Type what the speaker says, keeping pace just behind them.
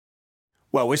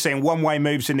Well, we're seeing one-way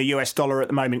moves in the US dollar at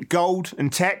the moment. Gold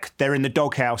and tech, they're in the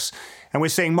doghouse. And we're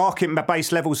seeing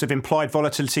market-based levels of implied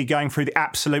volatility going through the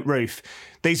absolute roof.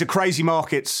 These are crazy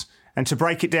markets. And to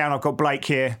break it down, I've got Blake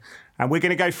here. And we're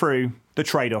going to go through the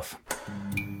trade-off.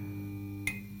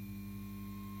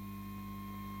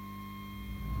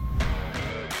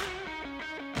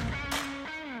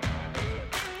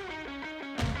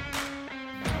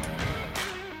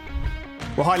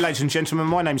 Well, hi, ladies and gentlemen.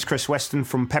 My name's Chris Weston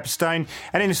from Pepperstone.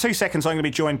 And in 2 seconds, I'm going to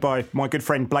be joined by my good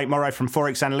friend Blake Morrow from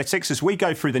Forex Analytics as we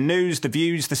go through the news, the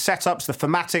views, the setups, the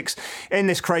thematics in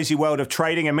this crazy world of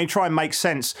trading. And we try and make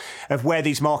sense of where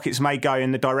these markets may go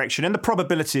in the direction and the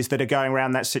probabilities that are going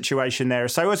around that situation there.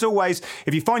 So as always,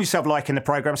 if you find yourself liking the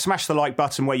program, smash the like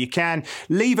button where you can.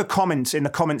 Leave a comment in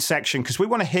the comment section because we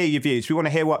want to hear your views. We want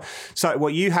to hear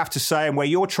what you have to say and where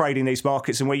you're trading these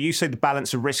markets and where you see the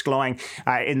balance of risk lying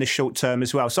in the short term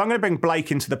as well. So I'm going to bring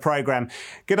Blake into the program.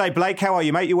 Good day, Blake. How are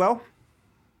you, mate? You well?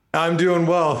 I'm doing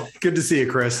well. Good to see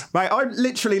you, Chris. Mate, I'm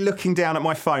literally looking down at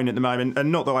my phone at the moment,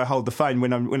 and not that I hold the phone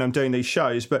when I'm doing these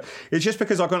shows, but it's just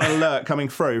because I've got an alert coming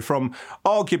through from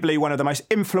arguably one of the most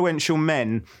influential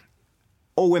men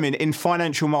or women in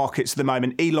financial markets at the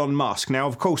moment, Elon Musk. Now,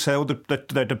 of course,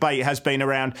 the debate has been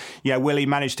around, will he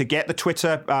manage to get the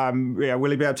Twitter?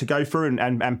 Will he be able to go through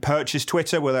and purchase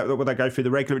Twitter? Will they go through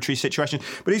the regulatory situation?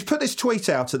 But he's put this tweet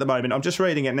out at the moment. I'm just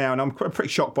reading it now, and I'm pretty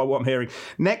shocked by what I'm hearing.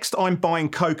 Next, I'm buying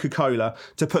Coca-Cola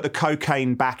to put the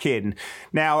cocaine back in.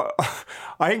 Now,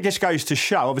 I think this goes to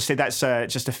show, obviously that's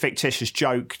just a fictitious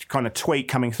joke kind of tweet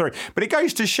coming through, but it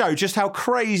goes to show just how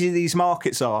crazy these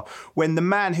markets are when the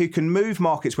man who can move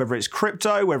markets, whether it's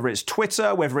crypto, whether it's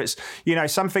Twitter, whether it's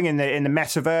something in the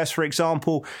metaverse, for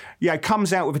example,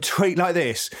 comes out with a tweet like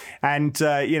this, and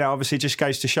obviously just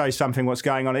goes to show something what's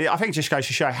going on. I think it just goes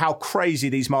to show how crazy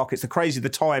these markets, the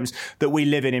times that we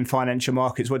live in financial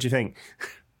markets. What do you think?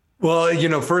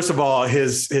 Well, first of all,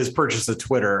 his purchase of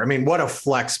Twitter. I mean, what a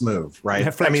flex move, right?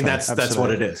 Yeah, flex that's what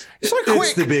it is. It's so quick.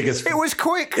 It's the biggest. It was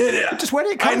quick. Just where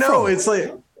did it come from? I know. It's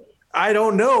like, I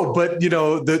don't know, but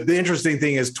the interesting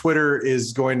thing is Twitter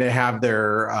is going to have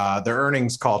their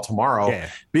earnings call tomorrow. Yeah.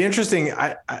 Be interesting.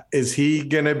 Is he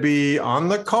going to be on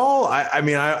the call? I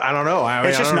don't know.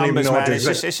 It's just numbers, man.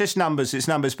 It's just numbers. It's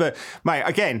numbers. But mate,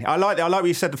 again, I like what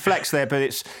you said, the flex there. But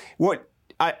it's what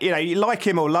you like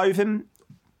him or loathe him.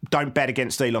 Don't bet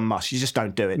against Elon Musk. You just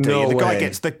don't do it, do you?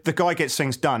 The guy gets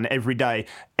things done every day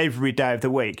of the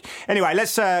week. Anyway,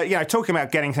 let's talking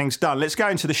about getting things done. Let's go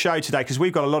into the show today because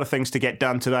we've got a lot of things to get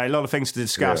done today, a lot of things to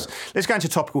discuss. Yeah. Let's go into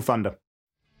Topical Thunder.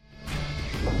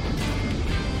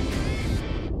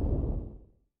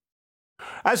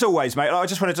 As always, mate, I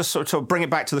just wanted to sort of bring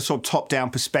it back to the sort of top-down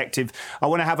perspective. I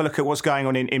want to have a look at what's going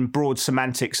on in broad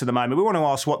semantics at the moment. We want to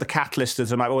ask what the catalyst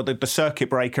is, or the circuit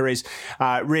breaker is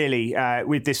really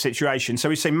with this situation. So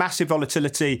we've seen massive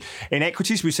volatility in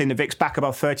equities. We've seen the VIX back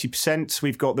above 30%.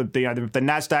 We've got the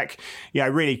NASDAQ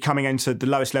really coming into the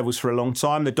lowest levels for a long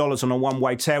time. The dollar's on a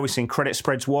one-way tear. We've seen credit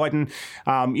spreads widen.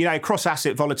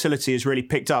 Cross-asset volatility has really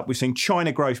picked up. We've seen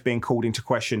China growth being called into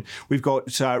question. We've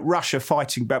got Russia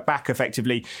fighting back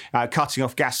effectively, cutting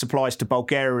off gas supplies to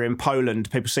Bulgaria and Poland.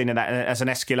 People seeing that as an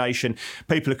escalation.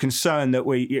 People are concerned that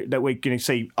we're going to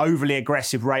see overly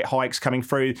aggressive rate hikes coming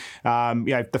through.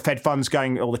 The Fed funds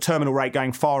the terminal rate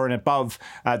going far and above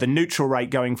the neutral rate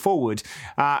going forward.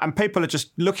 And people are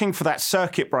just looking for that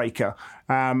circuit breaker.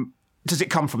 Does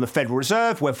it come from the Federal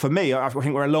Reserve? Well, for me, I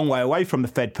think we're a long way away from the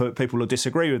Fed. People will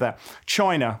disagree with that.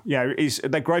 China,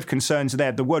 their growth concerns are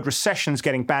there. The word recession's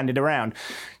getting bandied around.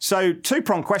 So,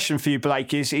 two-pronged question for you,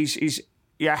 Blake, is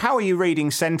how are you reading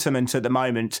sentiment at the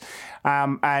moment?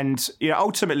 And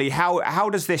ultimately, how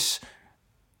does this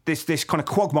kind of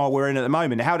quagmire we're in at the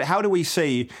moment, how do we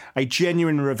see a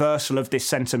genuine reversal of this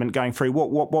sentiment going through?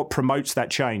 What promotes that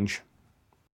change?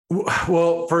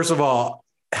 Well, first of all,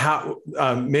 how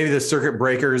maybe the circuit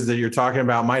breakers that you're talking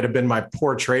about might have been my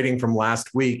poor trading from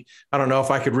last week. I don't know if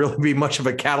I could really be much of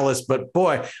a catalyst, but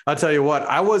boy, I'll tell you what,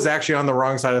 I was actually on the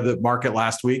wrong side of the market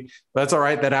last week. That's all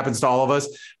right. That happens to all of us.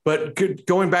 But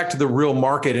going back to the real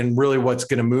market and really what's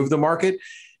going to move the market,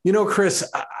 Chris,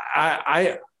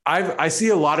 I see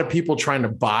a lot of people trying to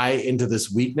buy into this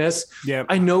weakness. Yeah.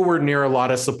 I know we're near a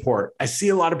lot of support. I see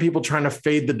a lot of people trying to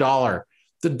fade the dollar.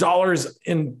 The dollar's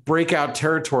in breakout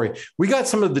territory. We got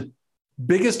some of the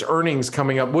biggest earnings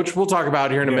coming up, which we'll talk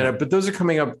about here in a minute, but those are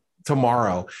coming up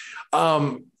tomorrow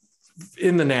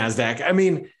in the NASDAQ. I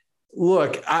mean,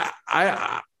 look,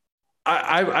 I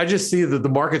just see that the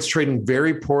market's trading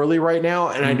very poorly right now,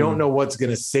 and I don't know what's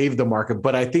going to save the market,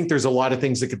 but I think there's a lot of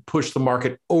things that could push the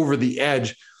market over the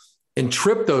edge and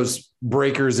trip those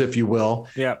breakers, if you will,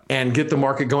 and get the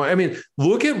market going. I mean,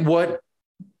 look at what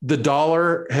the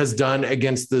dollar has done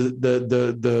against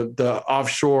the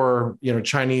offshore,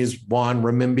 Chinese yuan,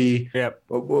 renminbi,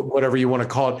 whatever you want to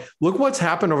call it. Look what's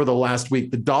happened over the last week.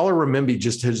 The dollar renminbi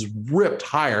just has ripped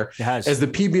higher as the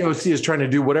PBOC is trying to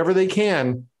do whatever they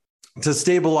can to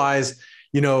stabilize,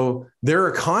 their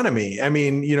economy. I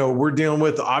mean, we're dealing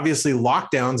with obviously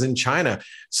lockdowns in China.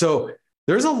 So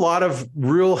there's a lot of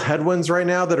real headwinds right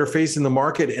now that are facing the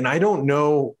market. And I don't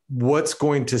know what's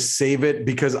going to save it,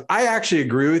 because I actually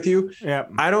agree with you.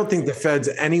 I don't think the Fed's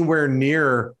anywhere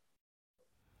near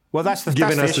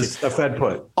giving us a Fed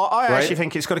put. I actually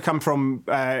think it's got to come from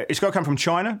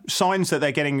China. Signs that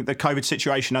they're getting the COVID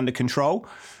situation under control.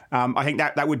 I think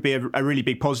that would be a really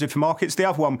big positive for markets. The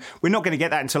other one, we're not going to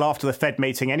get that until after the Fed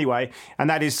meeting anyway, and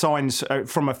that is signs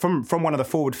from one of the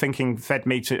forward-thinking Fed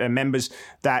members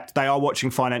that they are watching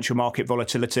financial market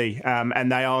volatility, and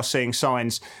they are seeing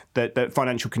signs that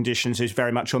financial conditions is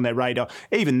very much on their radar.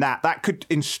 Even that could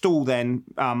install then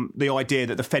the idea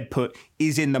that the Fed put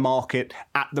is in the market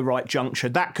at the right juncture.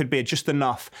 That could be just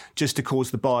enough just to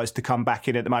cause the buyers to come back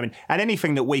in at the moment. And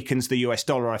anything that weakens the US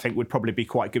dollar, I think, would probably be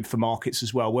quite good for markets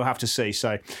as well. We'll have to see.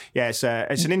 So, yeah, it's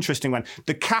an interesting one.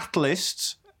 The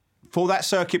catalysts for that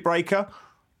circuit breaker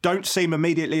don't seem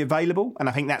immediately available, and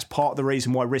I think that's part of the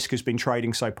reason why risk has been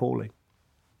trading so poorly.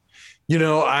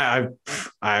 I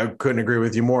couldn't agree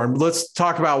with you more. Let's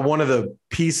talk about one of the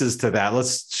pieces to that.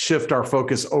 Let's shift our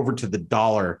focus over to the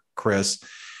dollar, Chris.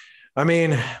 I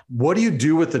mean, what do you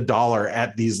do with the dollar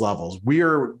at these levels? We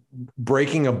are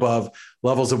breaking above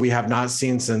levels that we have not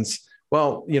seen since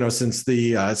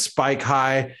the spike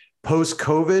high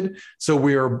post-COVID. So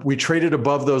we traded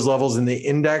above those levels in the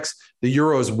index. The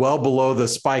euro is well below the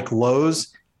spike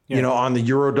lows, on the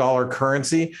euro dollar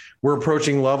currency. We're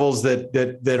approaching levels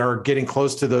that are getting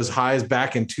close to those highs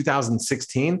back in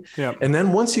 2016. And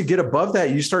then once you get above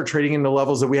that, you start trading into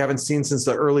levels that we haven't seen since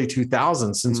the early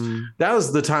 2000s. Since that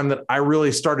was the time that I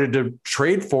really started to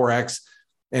trade Forex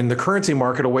and the currency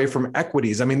market away from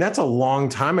equities. I mean, that's a long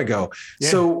time ago.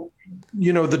 So,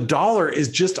 the dollar is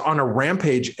just on a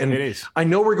rampage. And it is. I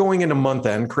know we're going into month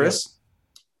end, Chris.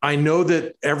 I know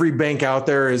that every bank out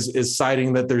there is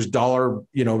citing that there's dollar,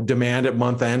 demand at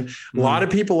month end. A lot of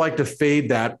people like to fade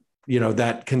that,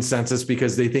 that consensus,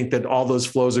 because they think that all those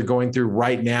flows are going through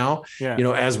right now,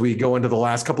 as we go into the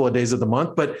last couple of days of the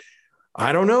month. But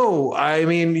I don't know. I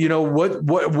mean,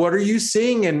 what are you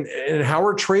seeing, and how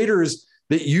are traders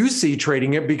that you see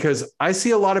trading it? Because I see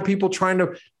a lot of people trying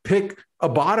to pick a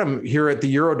bottom here at the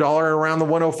euro dollar around the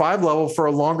 105 level for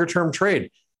a longer term trade.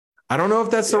 I don't know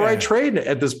if that's the right trade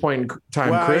at this point in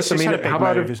time, Chris. How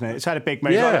about isn't it? It's had a big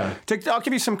move. Yeah. I'll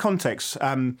give you some context.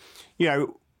 The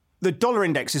dollar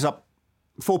index is up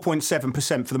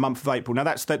 4.7% for the month of April. Now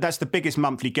that's the biggest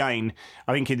monthly gain,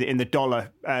 I think, in the dollar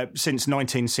since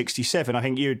 1967. I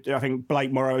think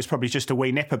Blake Morrow was probably just a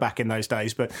wee nipper back in those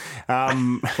days. But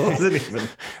wasn't even.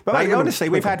 But mate, honestly,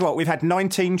 we've had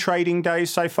 19 trading days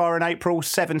so far in April.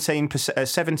 17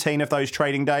 of those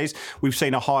trading days, we've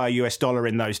seen a higher US dollar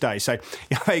in those days. So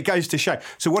it goes to show.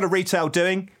 So what are retail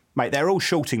doing? Mate, they're all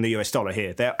shorting the US dollar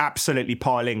here. They're absolutely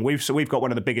piling. We've got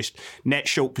one of the biggest net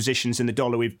short positions in the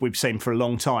dollar we've seen for a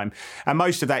long time, and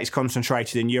most of that is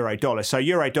concentrated in euro dollar. So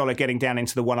euro dollar getting down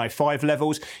into the 105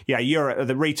 levels.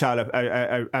 The retail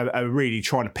are really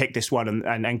trying to pick this one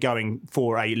and going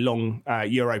for a long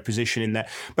euro position in there.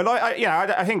 But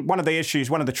I think one of the issues,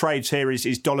 one of the trades here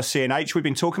is dollar CNH. We've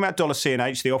been talking about dollar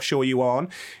CNH, the offshore yuan.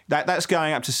 That's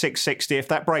going up to 660. If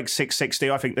that breaks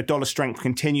 660, I think the dollar strength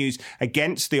continues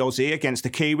against the Aussie, against the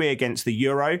Kiwi, against the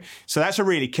Euro. So that's a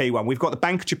really key one. We've got the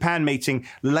Bank of Japan meeting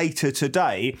later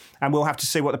today, and we'll have to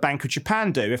see what the Bank of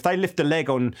Japan do. If they lift the leg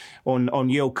on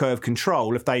yield curve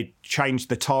control, if they change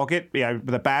the target,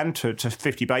 the band to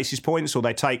 50 basis points, or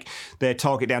they take their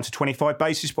target down to 25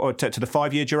 basis points to the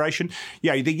 5-year duration,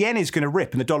 the yen is going to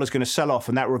rip and the dollar's going to sell off,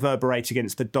 and that reverberates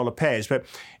against the dollar pairs. But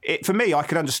for me, I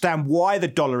can understand why the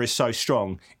dollar is so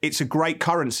strong. It's a great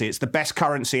currency. It's the best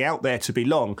currency out there to be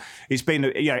long. It's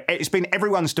been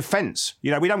everyone's defense. We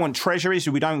don't want treasuries,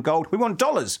 we don't gold, we want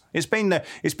dollars. It's been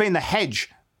the hedge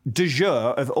du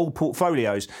jour of all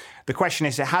portfolios. The question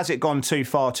is, has it gone too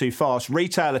far, too fast?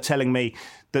 Retail are telling me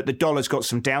that the dollar's got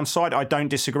some downside. I don't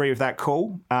disagree with that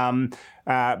call.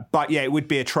 But it would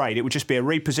be a trade. It would just be a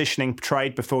repositioning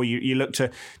trade before you look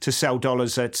to sell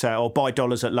dollars or buy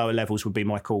dollars at lower levels would be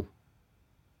my call.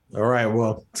 All right.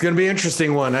 Well, it's going to be an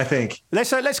interesting one, I think.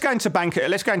 Let's go into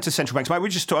central banks, mate.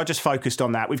 I just focused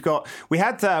on that. We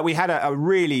had a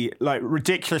really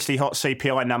ridiculously hot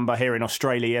CPI number here in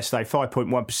Australia yesterday,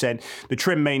 5.1%. The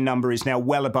trim mean number is now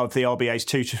well above the RBA's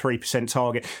 2 to 3%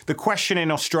 target. The question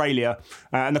in Australia,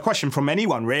 and the question from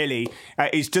anyone really,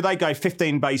 is do they go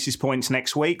 15 basis points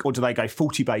next week or do they go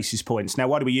 40 basis points? Now,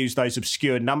 why do we use those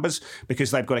obscure numbers?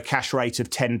 Because they've got a cash rate of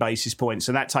 10 basis points,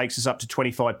 and that takes us up to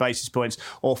 25 basis points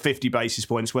or 50 basis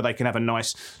points where they can have a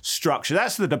nice structure.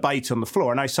 That's the debate on the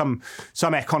floor. I know some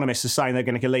economists are saying they're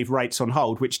going to leave rates on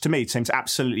hold, which to me seems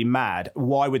absolutely mad.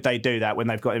 Why would they do that when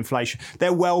they've got inflation?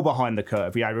 They're well behind the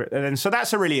curve. And so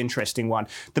that's a really interesting one.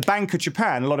 The Bank of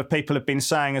Japan, a lot of people have been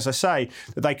saying, as I say,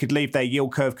 that they could leave their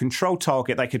yield curve control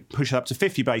target. They could push it up to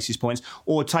 50 basis points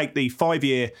or take the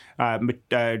 5-year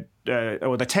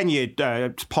or the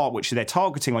 10-year part which they're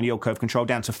targeting on yield curve control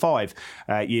down to 5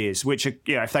 years, which,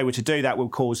 if they were to do that, will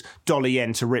cause dollar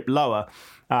yen to rip lower.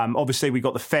 Obviously, we've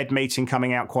got the Fed meeting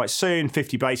coming out quite soon.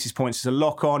 50 basis points is a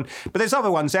lock on. But there's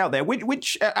other ones out there.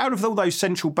 Which out of all those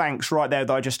central banks right there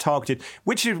that I just targeted,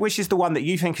 which is the one that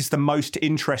you think is the most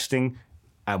interesting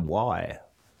and why?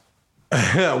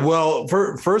 Well,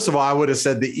 first of all, I would have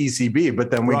said the ECB,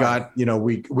 but then we got,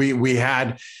 we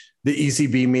had the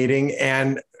ECB meeting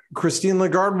and Christine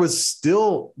Lagarde was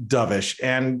still dovish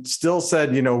and still said,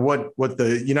 what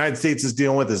the United States is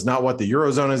dealing with is not what the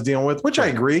Eurozone is dealing with, which I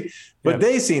agree, but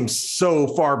they seem so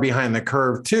far behind the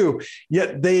curve too.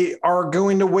 Yet they are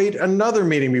going to wait another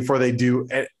meeting before they do,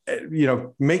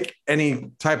 make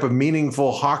any type of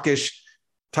meaningful hawkish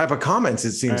type of comments,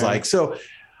 it seems like. So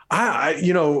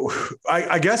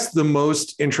I guess the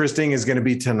most interesting is going to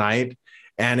be tonight,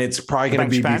 and it's probably going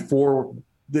to be before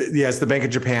the Bank of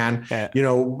Japan,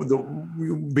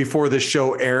 before this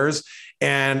show airs.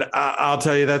 And I'll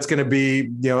tell you, that's going to be,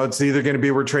 it's either going to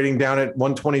be, we're trading down at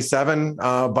 127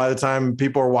 by the time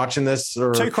people are watching this,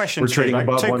 or two questions we're trading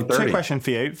above 130. Two questions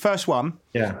for you. First one,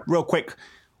 real quick.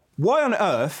 Why on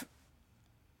earth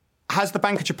has the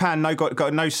Bank of Japan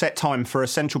got no set time for a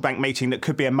central bank meeting that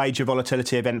could be a major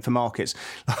volatility event for markets?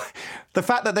 The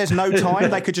fact that there's no time,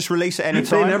 they could just release at any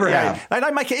time. They never have. They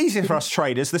don't make it easier for us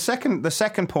traders. The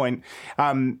second point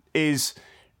is,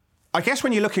 I guess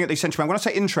when you're looking at these central banks,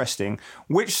 when I say interesting,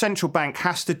 which central bank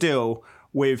has to deal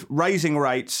with raising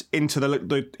rates into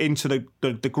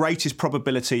the greatest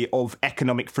probability of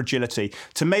economic fragility?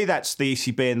 To me, that's the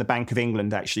ECB and the Bank of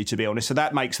England, actually, to be honest. So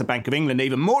that makes the Bank of England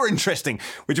even more interesting,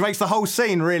 which makes the whole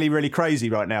scene really, really crazy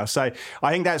right now. So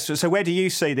I think so where do you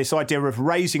see this idea of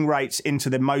raising rates into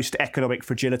the most economic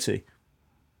fragility?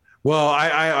 Well,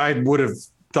 I would have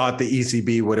thought the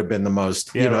ECB would have been the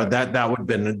most, that would have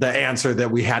been the answer that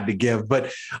we had to give.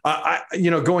 But,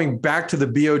 going back to the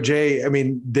BOJ, I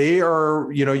mean, they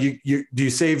are, do you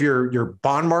save your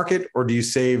bond market or do you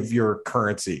save your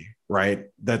currency? Right.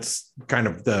 That's kind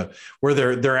of where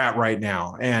they're at right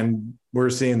now. And we're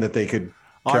seeing that they could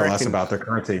care less about their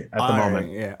currency at the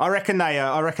moment. Yeah, I reckon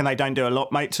they don't do a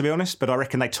lot, mate, to be honest, but I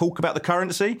reckon they talk about the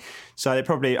currency. So they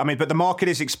probably, but the market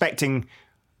is expecting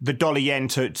the dollar yen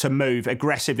to move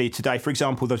aggressively today. For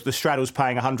example, the straddle's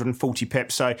paying 140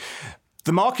 pips. So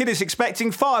the market is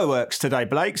expecting fireworks today,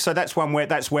 Blake. So that's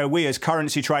where we as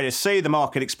currency traders see the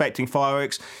market expecting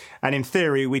fireworks. And in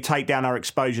theory, we take down our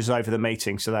exposures over the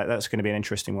meeting. So that's going to be an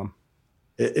interesting one.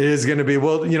 It is going to be.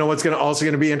 Well, what's also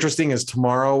going to be interesting is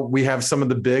tomorrow we have some of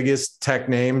the biggest tech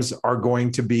names are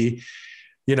going to be,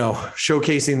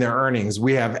 showcasing their earnings.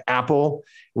 We have Apple,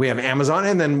 we have Amazon,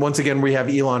 and then once again, we have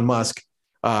Elon Musk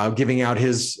giving out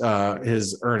his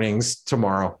earnings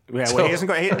tomorrow. Yeah, well, he hasn't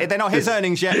got. They're not his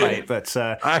earnings yet, mate. But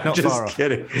I'm not just far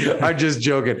kidding. I'm just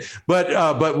joking.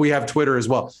 But we have Twitter as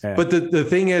well. Yeah. But the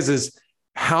thing is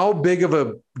how big of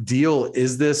a deal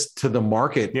is this to the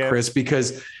market, Chris?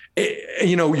 Because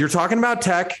you're talking about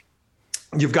tech.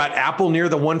 You've got Apple near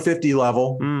the 150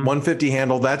 level, 150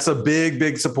 handle. That's a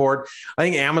big support. I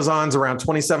think Amazon's around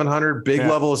 2,700, big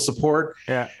level of support.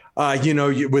 Yeah.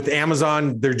 With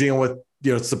Amazon, they're dealing with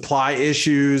supply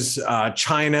issues,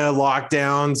 China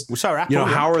lockdowns. Well, so Apple,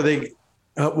 how are they?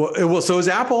 So is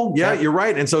Apple. Yeah, you're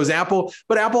right. And so is Apple.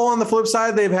 But Apple, on the flip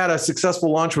side, they've had a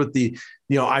successful launch with the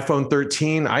iPhone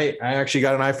 13. I actually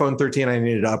got an iPhone 13. I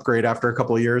needed to upgrade after a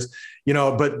couple of years.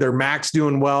 But their Mac's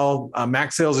doing well.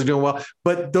 Mac sales are doing well.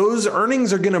 But those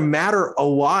earnings are going to matter a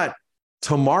lot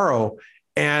tomorrow.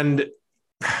 And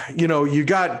you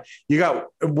got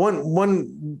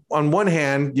one on one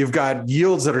hand, you've got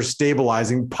yields that are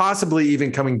stabilizing, possibly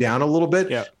even coming down a little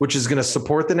bit, which is going to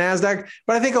support the NASDAQ.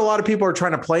 But I think a lot of people are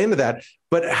trying to play into that.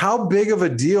 But how big of a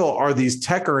deal are these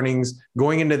tech earnings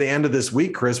going into the end of this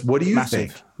week, Chris? What do you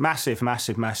think? Massive.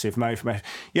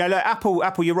 Yeah, look,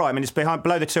 Apple, you're right. I mean, it's below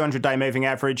the 200-day moving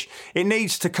average. It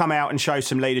needs to come out and show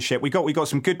some leadership. We got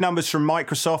some good numbers from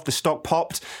Microsoft. The stock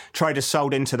popped. Traders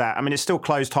sold into that. I mean, it's still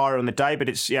closed higher on the day, but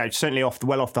it's certainly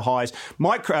well off the highs.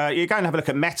 You're going to have a look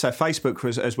at Meta, Facebook,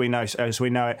 as we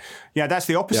know it. Yeah, that's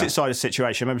the opposite side of the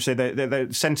situation. I remember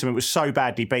the sentiment was so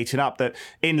badly beaten up that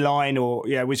inline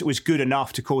was good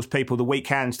enough to cause people the weak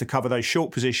hands to cover those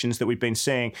short positions that we've been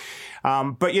seeing.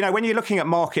 But when you're looking at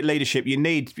market leadership, you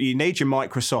need your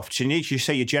Microsofts, you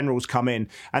see your generals come in,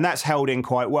 and that's held in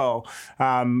quite well.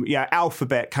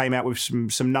 Alphabet came out with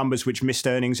some numbers which missed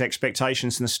earnings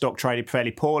expectations, and the stock traded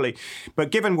fairly poorly.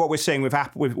 But given what we're seeing with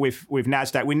Apple, with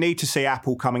Nasdaq, we need to see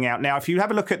Apple coming out now. If you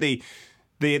have a look at the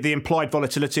implied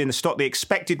volatility in the stock, the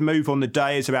expected move on the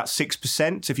day is about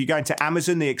 6%. If you go into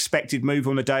Amazon, the expected move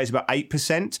on the day is about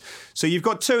 8%. So you've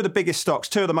got two of the biggest stocks,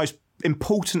 two of the most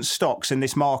important stocks in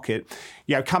this market,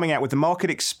 coming out with the market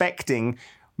expecting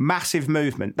massive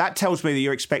movement. That tells me that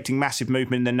you're expecting massive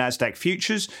movement in the Nasdaq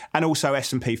futures and also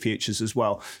S&P futures as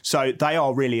well. So they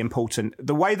are really important.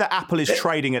 The way that Apple is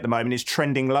trading at the moment is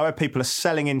trending lower. People are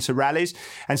selling into rallies.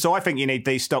 And so I think you need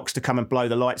these stocks to come and blow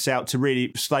the lights out to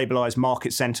really stabilize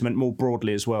market sentiment more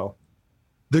broadly as well.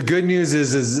 The good news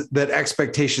is that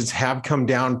expectations have come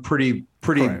down pretty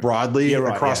broadly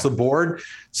across the board.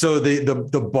 So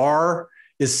the bar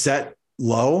is set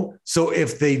low. So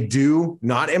if they do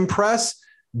not impress,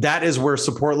 that is where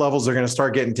support levels are going to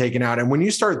start getting taken out. And when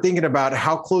you start thinking about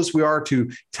how close we are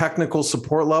to technical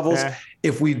support levels,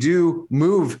 if we do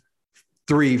move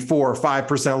 3, 4,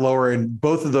 5% lower in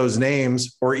both of those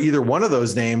names, or either one of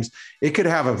those names, it could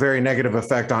have a very negative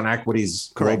effect on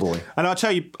equities globally. And I'll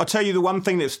tell you the one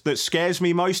thing that scares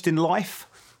me most in life.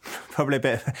 Probably a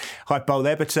bit of hyperbole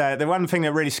there, but the one thing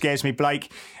that really scares me,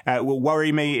 Blake, will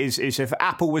worry me is if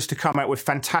Apple was to come out with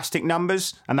fantastic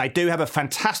numbers, and they do have a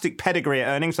fantastic pedigree at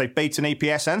earnings. They've beaten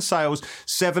EPS and sales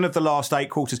 7 of the last 8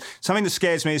 quarters. Something that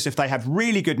scares me is if they have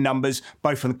really good numbers,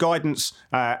 both for the guidance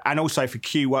and also for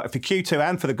Q2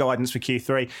 and for the guidance for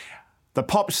Q3.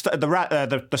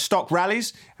 The stock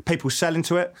rallies, people sell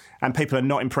into it, and people are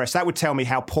not impressed. That would tell me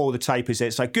how poor the tape is.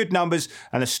 So good numbers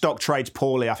and the stock trades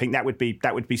poorly. I think that would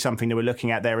be something that we're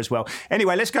looking at there as well.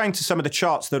 Anyway, let's go into some of the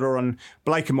charts that are on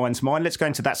Blake and mine's mind. Let's go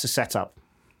into That's the Setup.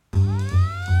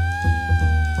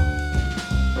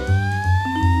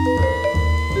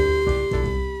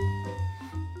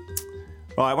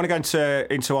 All right, I want to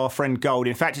go into our friend gold.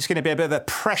 In fact, it's going to be a bit of a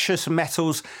precious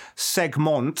metals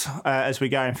segment as we're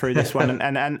going through this one.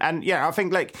 and I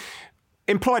think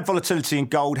implied volatility in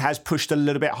gold has pushed a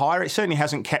little bit higher. It certainly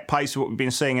hasn't kept pace with what we've been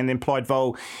seeing in the implied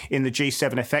vol in the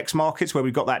G7 FX markets, where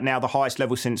we've got that now the highest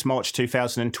level since March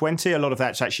 2020. A lot of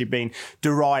that's actually been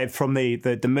derived from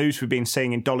the moves we've been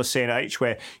seeing in dollar CNH,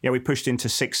 where we pushed into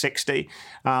 660.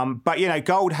 But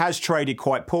gold has traded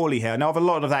quite poorly here. Now, a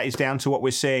lot of that is down to what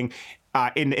we're seeing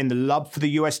in the love for the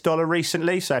US dollar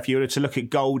recently. So if you were to look at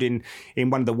gold in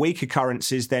one of the weaker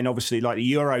currencies, then obviously like the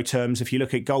euro terms, if you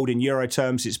look at gold in euro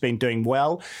terms, it's been doing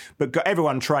well. But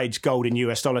everyone trades gold in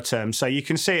US dollar terms. So you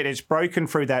can see it's broken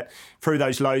through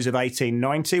those lows of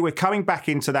 1890. We're coming back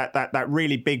into that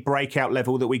really big breakout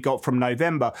level that we got from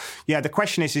November. The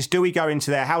question is do we go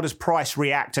into there? How does price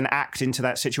react and act into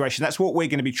that situation? That's what we're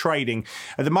going to be trading.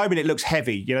 At the moment, it looks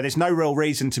heavy. There's no real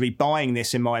reason to be buying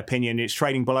this, in my opinion. It's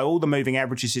trading below all the moving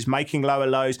averages, is making lower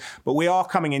lows, but we are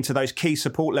coming into those key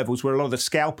support levels where a lot of the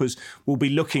scalpers will be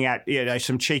looking at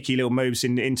some cheeky little moves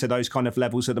into those kind of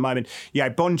levels at the moment.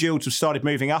 Bond yields have started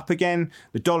moving up again.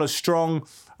 The dollar's strong.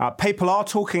 People are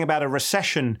talking about a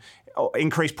recession,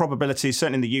 increased probabilities,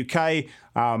 certainly in the UK,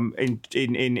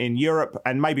 in Europe,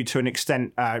 and maybe to an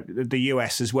extent the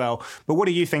US as well. But what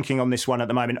are you thinking on this one at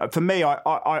the moment? For me,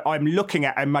 I'm looking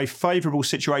at a most favourable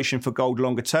situation for gold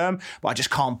longer term, but I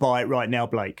just can't buy it right now,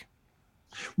 Blake.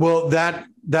 Well, that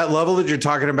level that you're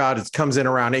talking about, it comes in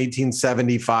around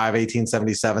 1875,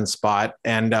 1877 spot.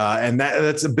 And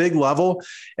that's a big level.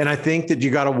 And I think that you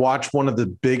got to watch one of the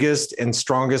biggest and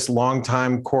strongest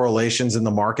long-time correlations in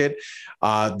the market,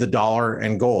 the dollar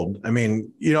and gold. I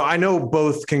mean, I know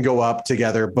both can go up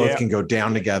together, both can go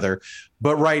down together.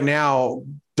 But right now,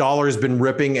 dollar has been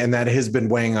ripping, and that has been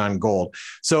weighing on gold.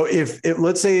 So if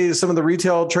let's say some of the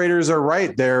retail traders are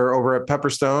right there over at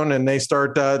Pepperstone, and they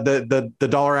start the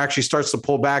dollar actually starts to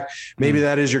pull back, maybe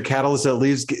that is your catalyst that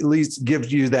at least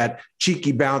gives you that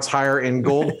cheeky bounce higher in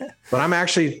gold. But I'm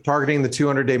actually targeting the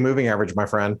 200-day moving average, my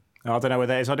friend. I don't know where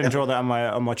that is. I didn't draw that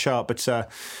on my chart, but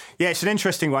yeah, it's an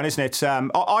interesting one, isn't it?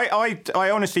 I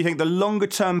honestly think the longer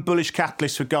term bullish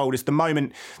catalyst for gold is the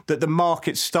moment that the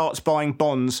market starts buying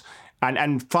bonds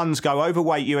and funds go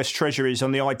overweight US Treasuries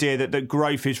on the idea that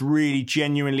growth is really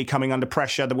genuinely coming under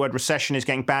pressure. The word recession is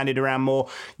getting bandied around more.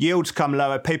 Yields come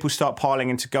lower. People start piling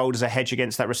into gold as a hedge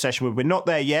against that recession. We're not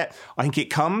there yet. I think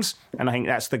it comes, and I think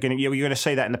you're going to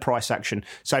see that in the price action.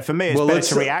 So for me, it's better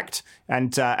to react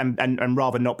and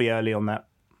rather not be early on that.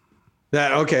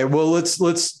 Okay. Well,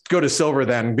 let's go to silver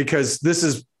then, because this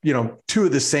is, two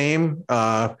of the same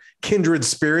kindred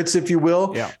spirits, if you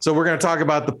will. Yeah. So we're going to talk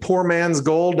about the poor man's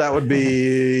gold. That would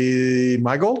be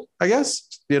my gold, I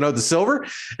guess, the silver.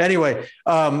 Anyway,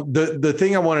 the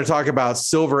thing I want to talk about,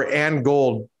 silver and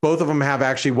gold, both of them have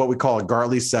actually what we call a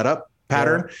Gartley setup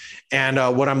pattern. Yeah.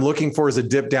 And what I'm looking for is a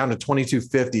dip down to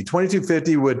 2250.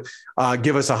 2250 would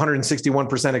give us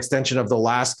 161% extension of the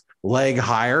last leg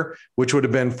higher, which would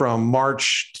have been from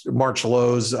March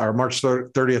lows or March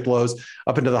 30th lows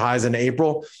up into the highs in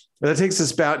April. That takes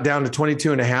us about down to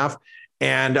 22 and a half.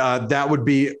 And that would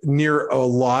be near a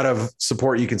lot of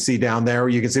support you can see down there.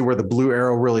 You can see where the blue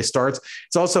arrow really starts.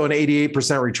 It's also an 88%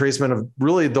 retracement of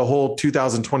really the whole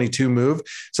 2022 move.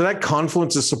 So that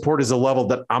confluence of support is a level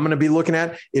that I'm going to be looking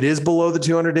at. It is below the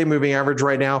 200-day moving average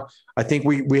right now. I think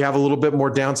we have a little bit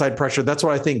more downside pressure. That's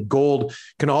why I think gold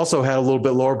can also head a little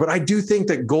bit lower. But I do think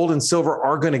that gold and silver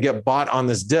are going to get bought on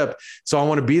this dip. So I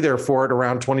want to be there for it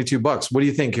around $22. What do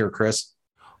you think here, Chris?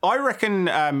 I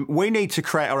reckon we need to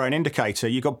create our own indicator.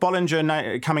 You've got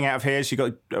Bollinger coming out of here. So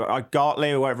you've got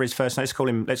Gartley or whatever his first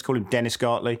name. Let's call him Dennis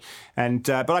Gartley. And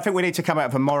but I think we need to come out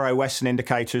with a Morrow Western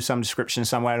indicator of some description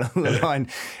somewhere along the line.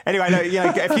 Anyway,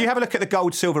 if you have a look at the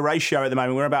gold-silver ratio at the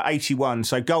moment, we're about 81.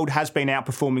 So gold has been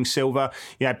outperforming silver.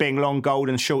 Being long gold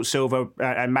and short silver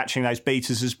and matching those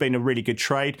betas has been a really good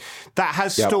trade. That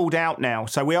has stalled out now.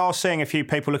 So we are seeing a few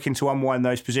people looking to unwind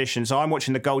those positions. I'm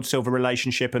watching the gold-silver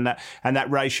relationship and that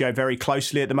ratio very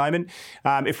closely at the moment.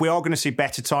 If we are going to see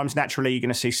better times, naturally you're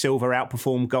going to see silver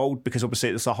outperform gold because obviously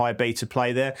it's a high beta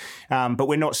play there. But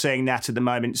we're not seeing that at the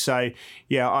moment. So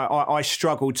yeah, I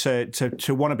struggle to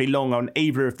want to be long on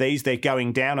either of these. They're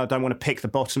going down. I don't want to pick the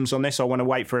bottoms on this. I want to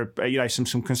wait for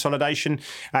some consolidation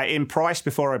in price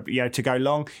before to go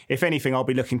long. If anything, I'll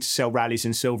be looking to sell rallies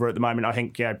in silver at the moment. I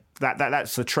think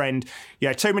that's the trend.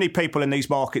 Too many people in these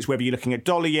markets, whether you're looking at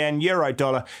dollar yen, euro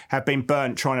dollar, have been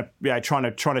burnt trying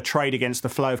to trade against the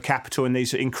flow of capital in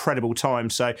these incredible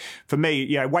times. So for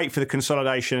me, wait for the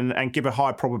consolidation and give a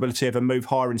high probability of a move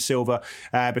higher in silver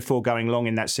before going long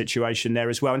in that situation there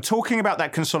as well. And talking about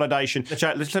that consolidation,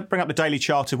 let's bring up the daily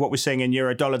chart of what we're seeing in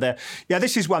euro dollar there. Yeah,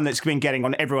 this is one that's been getting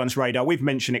on everyone's radar. We've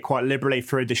mentioned it quite liberally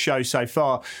through the show so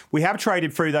far. We have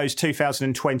traded through those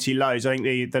 2020 lows. I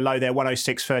think the low there,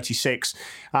 106.36.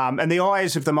 And the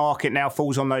eyes of the market now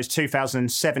falls on those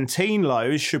 2017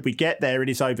 lows. Should we get there, it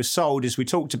is oversold, as we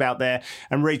talked about there,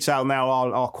 and retail now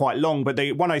are quite long. But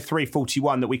the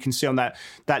 103.41 that we can see on that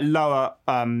lower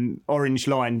orange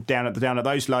line down at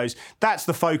those lows, that's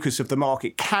the focus of the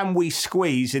market. Can we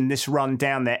squeeze in this run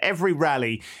down there? Every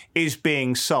rally is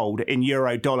being sold in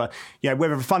euro dollar.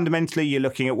 Whether fundamentally you're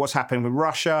looking at what's happening with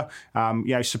Russia,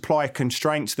 supply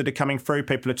constraints that are coming through.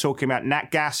 People are talking about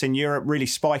nat gas in Europe really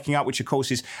spiking up, which of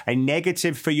course is a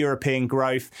negative for European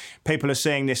growth. People are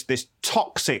seeing this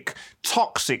toxic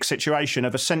situation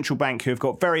of a central bank who have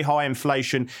got very high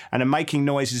inflation and are making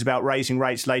noises about raising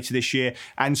rates later this year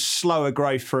and slower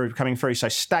growth coming through. So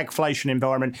stagflation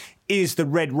environment is the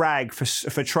red rag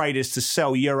for traders to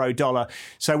sell euro dollar.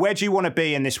 So where do you want to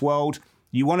be in this world?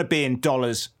 You want to be in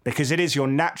dollars because it is your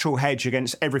natural hedge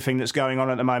against everything that's going on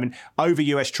at the moment over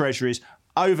US Treasuries,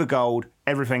 over gold,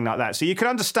 everything like that. So you can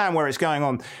understand where it's going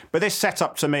on. But this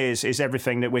setup to me is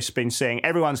everything that we've been seeing.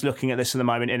 Everyone's looking at this at the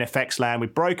moment in FX land.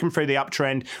 We've broken through the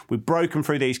uptrend. We've broken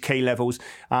through these key levels.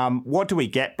 What do we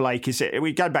get, Blake?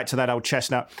 We go back to that old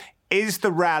chestnut. Is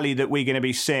the rally that we're going to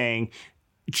be seeing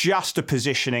just a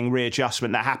positioning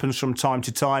readjustment that happens from time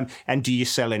to time? And do you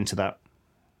sell into that?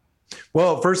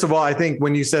 Well, first of all, I think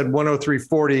when you said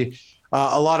 103.40,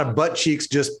 a lot of butt cheeks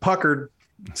just puckered.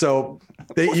 So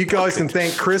you guys can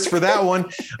thank Chris for that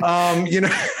one.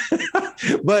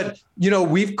 But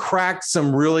we've cracked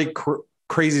some really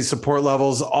crazy support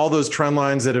levels, all those trend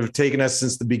lines that have taken us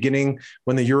since the beginning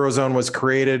when the Eurozone was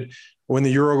created. When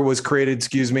the euro was created,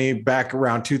 back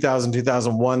around 2000,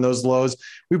 2001, those lows,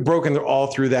 we've broken all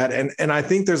through that. And I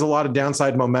think there's a lot of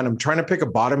downside momentum. Trying to pick a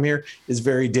bottom here is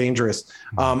very dangerous.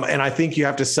 And I think you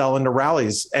have to sell into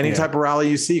rallies. Any type of rally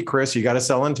you see, Chris, you got to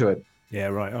sell into it. Yeah,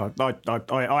 right.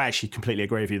 I actually completely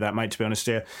agree with you that, mate, to be honest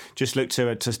here. Just look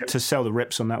to sell the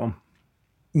rips on that one.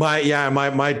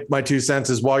 My 2 cents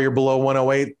is while you're below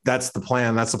 108, that's the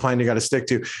plan. That's the plan you got to stick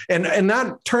to. And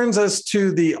that turns us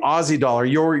to the Aussie dollar,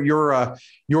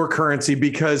 your currency,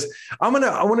 because I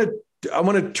want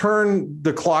to turn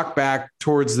the clock back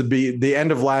towards the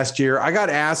end of last year. I got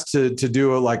asked to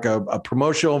do a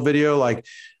promotional video, like,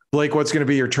 Blake, what's going to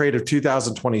be your trade of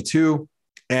 2022?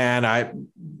 And I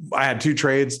had two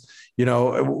trades.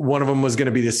 One of them was going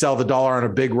to be to sell the dollar on a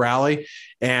big rally,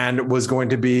 and was going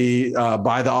to be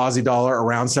buy the Aussie dollar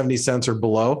around 70 cents or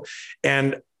below.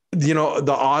 And, the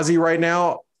Aussie right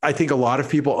now, I think a lot of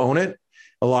people own it.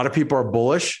 A lot of people are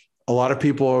bullish. A lot of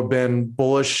people have been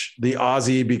bullish the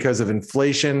Aussie because of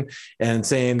inflation and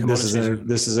saying this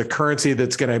is a currency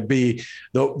that's going to be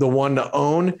the one to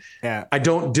own. Yeah. I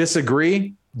don't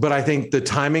disagree, but I think the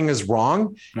timing is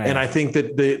wrong. Right. And I think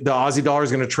that the Aussie dollar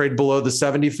is going to trade below the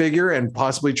 70 figure and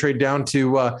possibly trade down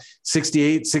to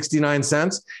 68, 69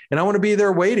 cents. And I want to be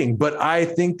there waiting, but I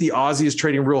think the Aussie is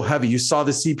trading real heavy. You saw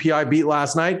the CPI beat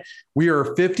last night. We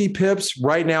are 50 pips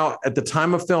right now at the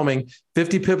time of filming,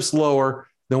 50 pips lower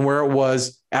than where it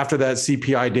was after that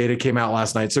CPI data came out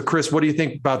last night. So, Chris, what do you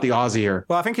think about the Aussie here?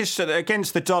 Well, I think it's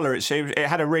against the dollar. It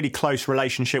had a really close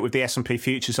relationship with the S&P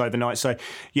futures overnight. So,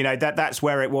 that's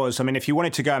where it was. I mean, if you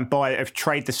wanted to go and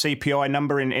trade the CPI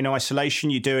number in isolation,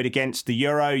 you do it against the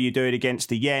euro, you do it against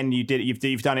the yen,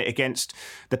 you've done it against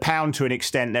the pound to an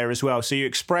extent there as well. So you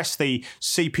express the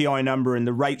CPI number and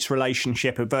the rates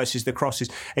relationship versus the crosses.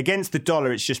 Against the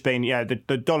dollar, it's just been,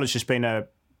 the dollar's just been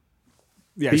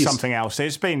something else.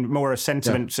 It's been more a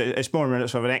sentiment. Yeah. It's more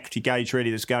sort of an equity gauge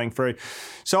really that's going through.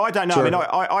 So I don't know. Sure. I mean,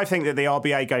 I think that the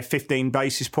RBA go 15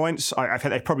 basis points. I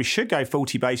think they probably should go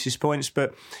 40 basis points.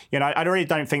 But, I really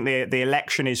don't think the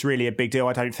election is really a big deal.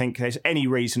 I don't think there's any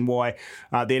reason why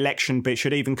the election bit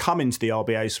should even come into the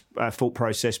RBA's thought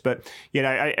process. But,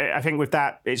 I think with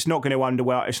that, it's not going to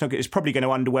underwhelm. It's probably going to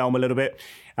underwhelm a little bit.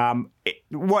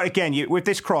 With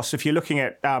this cross, if you're looking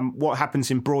at what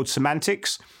happens in broad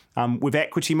semantics, with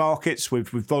equity markets, with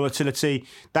volatility,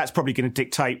 that's probably going to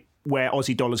dictate where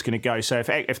Aussie dollar's going to go. So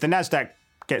if the Nasdaq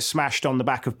gets smashed on the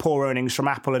back of poor earnings from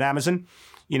Apple and Amazon,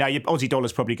 your Aussie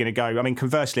dollar's probably going to go. I mean,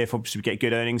 conversely, if obviously we get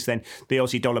good earnings, then the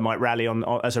Aussie dollar might rally on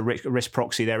as a risk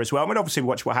proxy there as well. I mean, obviously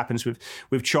watch what happens with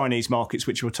Chinese markets,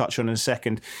 which we'll touch on in a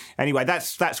second. Anyway,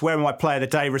 that's where my play of the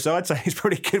day resides. So it's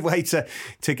probably a good way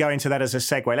to go into that as a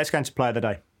segue. Let's go into play of the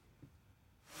day.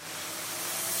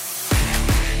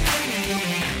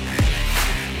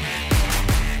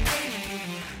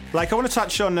 Like, I want to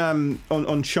touch on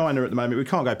China at the moment. We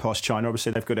can't go past China.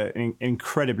 Obviously, they've got an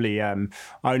incredibly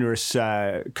onerous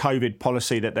COVID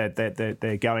policy that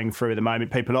they're going through at the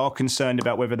moment. People are concerned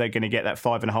about whether they're going to get that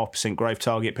 5.5% growth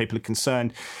target. People are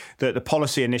concerned that the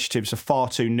policy initiatives are far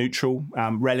too neutral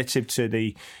relative to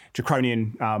the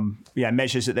draconian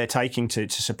measures that they're taking to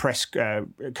suppress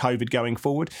COVID going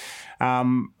forward.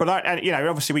 But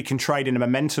obviously we can trade in a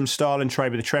momentum style and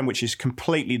trade with a trend, which is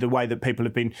completely the way that people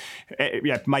have been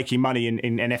making money in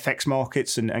FX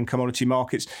markets and commodity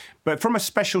markets. But from a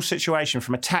special situation,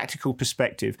 from a tactical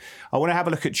perspective, I want to have a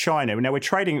look at China. Now we're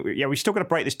trading. We've still got to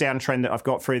break this downtrend that I've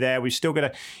got through there. We've still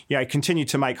got to continue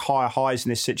to make higher highs in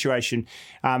this situation.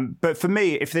 But for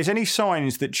me, if there's any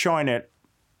signs that China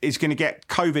is going to get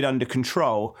COVID under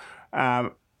control,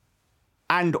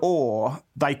 and or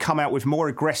they come out with more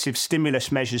aggressive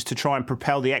stimulus measures to try and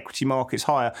propel the equity markets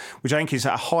higher, which I think is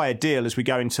a higher deal as we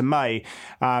go into May.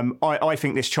 I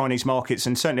think this Chinese markets,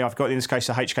 and certainly I've got in this case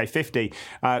the HK50,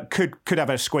 could have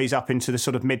a squeeze up into the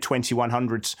sort of mid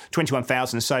 2100s,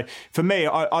 21,000. So for me,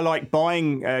 I like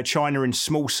buying China in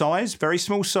small size, very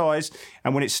small size,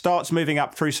 and when it starts moving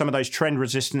up through some of those trend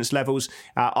resistance levels,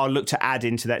 I'll look to add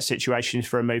into that situation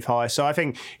for a move higher. So I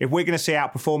think if we're going to see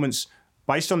outperformance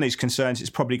based on these concerns,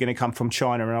 it's probably going to come from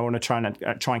China, and I want to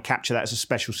try and capture that as a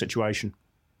special situation.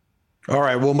 All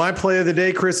right. Well, my play of the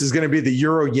day, Chris, is going to be the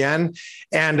euro yen,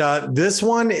 and this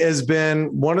one has been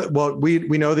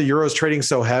we know the euro is trading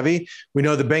so heavy. We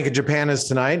know the Bank of Japan is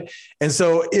tonight, and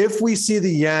so if we see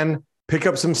the yen pick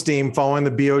up some steam following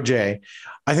the BOJ,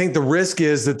 I think the risk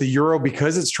is that the euro,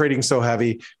 because it's trading so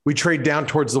heavy, we trade down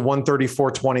towards the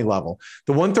 134.20 level.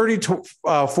 The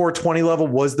 134.20 level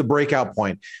was the breakout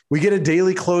point. We get a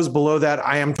daily close below that.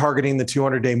 I am targeting the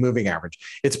 200-day moving average.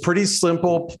 It's pretty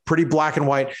simple, pretty black and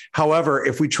white. However,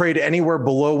 if we trade anywhere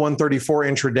below 134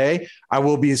 intraday, I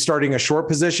will be starting a short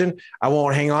position. I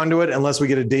won't hang on to it unless we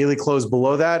get a daily close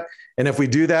below that. And if we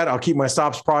do that, I'll keep my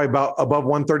stops probably about above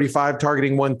 135,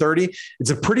 targeting 130.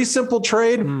 It's a pretty simple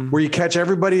trade where you catch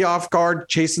everybody off guard,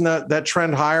 chasing that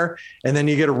trend higher, and then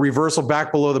you get a reversal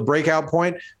back below the breakout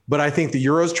point. but I think the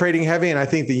euro's trading heavy, and I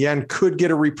think the yen could get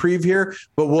a reprieve here,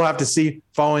 but we'll have to see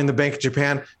following the Bank of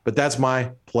Japan. But that's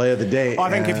my play of the day. I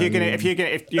think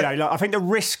I think the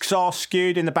risks are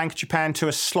skewed in the Bank of Japan to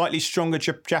a slightly stronger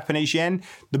Japanese yen.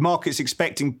 The market's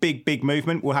expecting big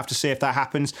movement. We'll have to see if that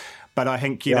happens. But I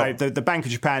think, the Bank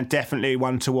of Japan definitely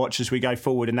one to watch as we go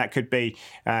forward. And that could be,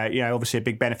 obviously a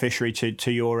big beneficiary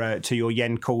to your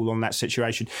yen call on that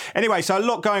situation. Anyway, so a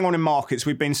lot going on in markets.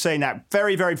 We've been seeing that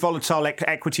very, very volatile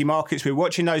equity markets. We're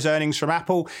watching those earnings from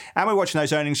Apple and we're watching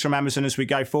those earnings from Amazon as we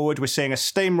go forward. We're seeing a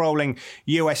steamrolling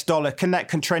US dollar. Can that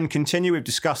trend continue? We've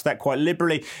discussed that quite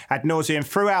liberally ad nauseum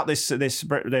throughout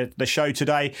the show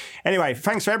today. Anyway,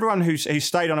 thanks for everyone who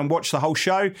stayed on and watched the whole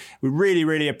show. We really,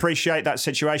 really appreciate that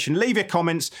situation. Leave your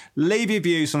comments, leave your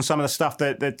views on some of the stuff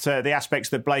that the aspects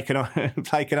that Blake and I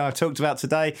have talked about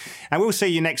today. And we'll see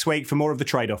you next week for more of The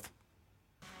Trade-Off.